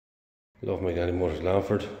Love Mechanic Motors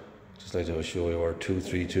Longford. Just like to show you our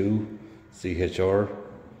 232 CHR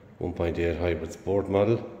 1.8 hybrid sport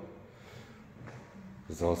model.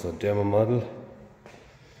 There's also a demo model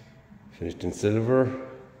finished in silver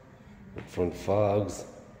with front fogs,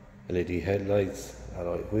 LED headlights,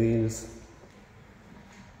 alloy wheels,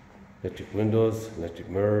 electric windows, electric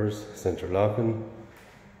mirrors, centre locking,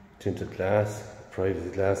 tinted glass,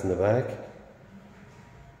 privacy glass in the back,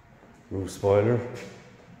 roof spoiler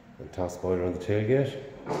and top spoiler on the tailgate.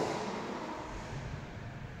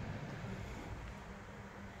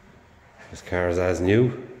 This car is as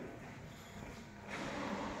new.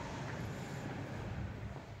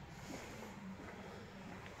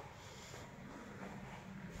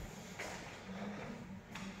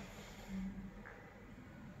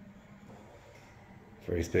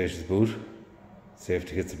 Very spacious boot,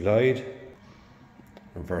 safety kit supplied,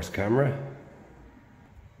 reverse camera.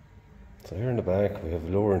 So here in the back we have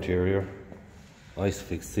lower interior,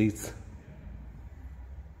 ISOFIX seats,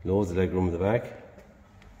 loads of leg room in the back,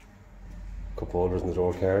 cup holders in the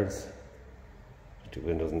door cards, two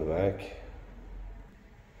windows in the back.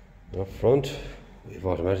 And up front we have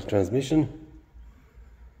automatic transmission,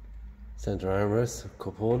 centre armrests,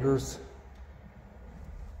 cup holders.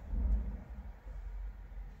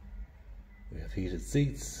 We have heated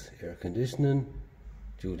seats, air conditioning,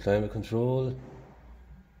 dual climate control,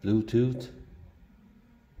 Bluetooth,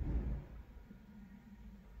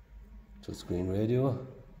 touchscreen radio,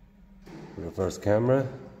 reverse camera.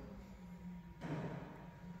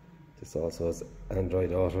 This also has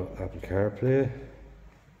Android Auto, Apple CarPlay,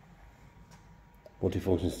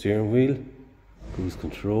 multifunction steering wheel, cruise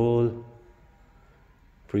control,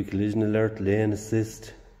 pre-collision alert, lane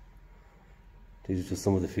assist. These are just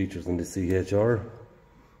some of the features on the CHR.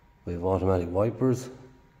 We have automatic wipers,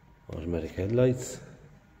 automatic headlights.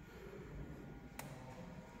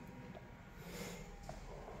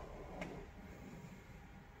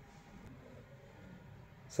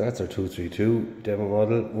 So that's our 232 demo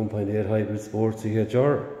model 1.8 hybrid sport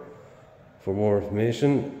CHR. For more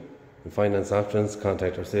information and finance options,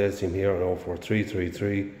 contact our sales team here on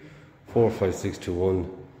 04333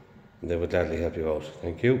 45621 and they will gladly help you out.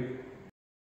 Thank you.